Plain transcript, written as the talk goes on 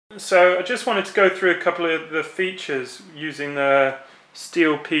So I just wanted to go through a couple of the features using the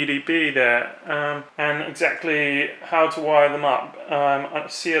Steele PDB there, and exactly how to wire them up. I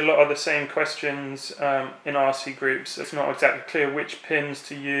see a lot of the same questions in RC groups. It's not exactly clear which pins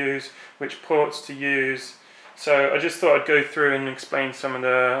to use, which ports to use. So I just thought I'd go through and explain some of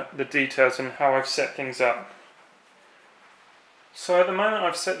the details and how I've set things up. So at the moment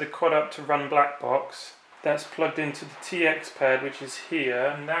I've set the quad up to run black box. That's plugged into the TX pad, which is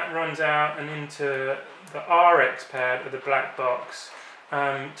here, and that runs out and into the RX pad of the black box.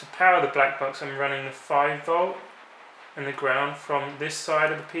 To power the black box I'm running the 5 volt and the ground from this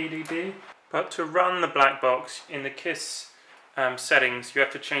side of the PDB. But to run the black box in the KISS settings you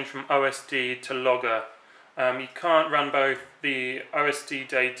have to change from OSD to logger. You can't run both the OSD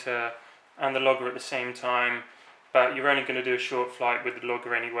data and the logger at the same time, but you're only going to do a short flight with the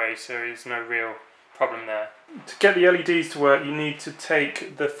logger anyway, so there's no real problem there. To get the LEDs to work you need to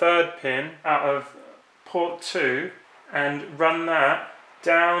take the 3rd pin out of port 2 and run that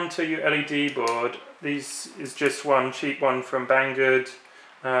down to your LED board. This is just one cheap one from Banggood.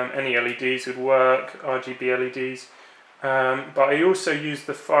 Any LEDs would work, RGB LEDs. But I also use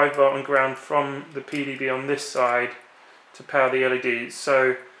the 5 volt and ground from the PDB on this side to power the LEDs.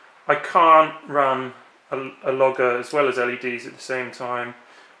 So I can't run a logger as well as LEDs at the same time.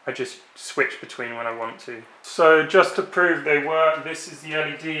 I just switch between when I want to. So just to prove they work, this is the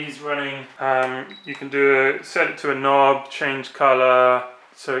LEDs running. You can set it to a knob, change colour,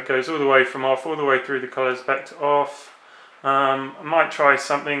 so it goes all the way from off, all the way through the colours back to off. I might try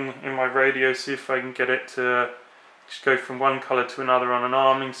something in my radio, see if I can get it to just go from one colour to another on an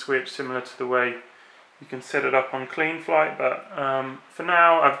arming switch, similar to the way you can set it up on Clean Flight. But for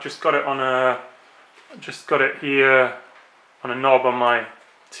now, I've just got it here on a knob on my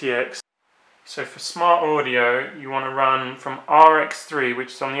TX. So for smart audio you want to run from RX3,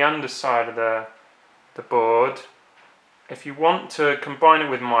 which is on the underside of the board. If you want to combine it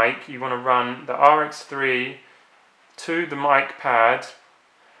with mic, you want to run the RX3 to the mic pad,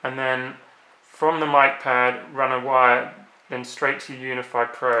 and then from the mic pad run a wire then straight to Unify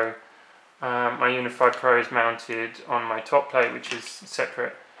Pro. My Unify Pro is mounted on my top plate, which is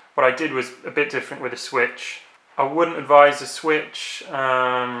separate. What I did was a bit different with a switch. I wouldn't advise a switch.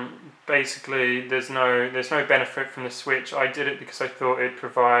 Basically there's no benefit from the switch. I did it because I thought it'd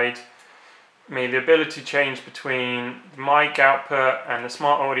provide me the ability to change between the mic output and the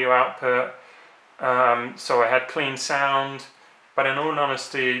smart audio output, so I had clean sound. But in all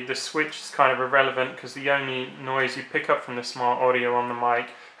honesty the switch is kind of irrelevant, because the only noise you pick up from the smart audio on the mic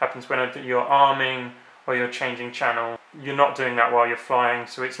happens when you're arming or you're changing channel. You're not doing that while you're flying,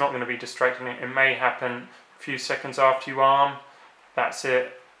 so it's not going to be distracting. It may happen few seconds after you arm. That's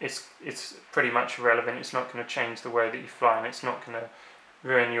it. It's pretty much irrelevant. It's not going to change the way that you fly, and it's not going to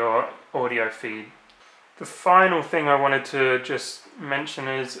ruin your audio feed. The final thing I wanted to just mention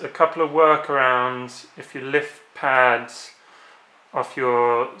is a couple of workarounds if you lift pads off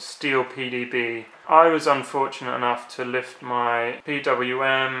your Steele PDB. I was unfortunate enough to lift my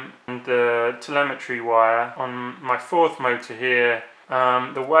PWM and the telemetry wire on my 4th motor here.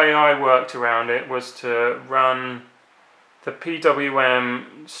 The way I worked around it was to run the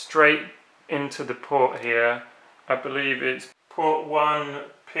PWM straight into the port here. I believe it's port 1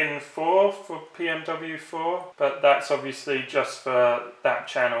 pin 4 for PMW4, but that's obviously just for that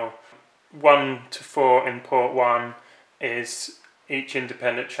channel. 1 to 4 in port 1 is each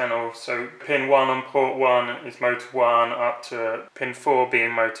independent channel, so pin 1 on port 1 is motor 1 up to pin 4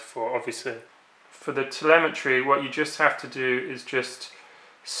 being motor 4 obviously. For the telemetry, what you just have to do is just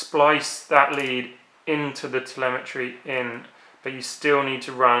splice that lead into the telemetry in, but you still need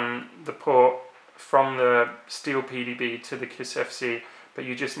to run the port from the Steele PDB to the KISS FC, but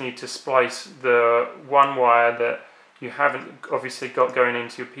you just need to splice the one wire that you haven't obviously got going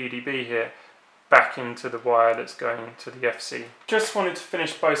into your PDB here back into the wire that's going to the FC. Just wanted to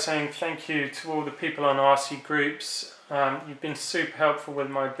finish by saying thank you to all the people on RC groups. You've been super helpful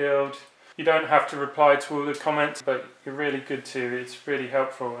with my build. You don't have to reply to all the comments, but you're really good too. It's really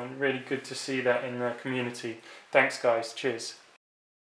helpful and really good to see that in the community. Thanks guys, cheers.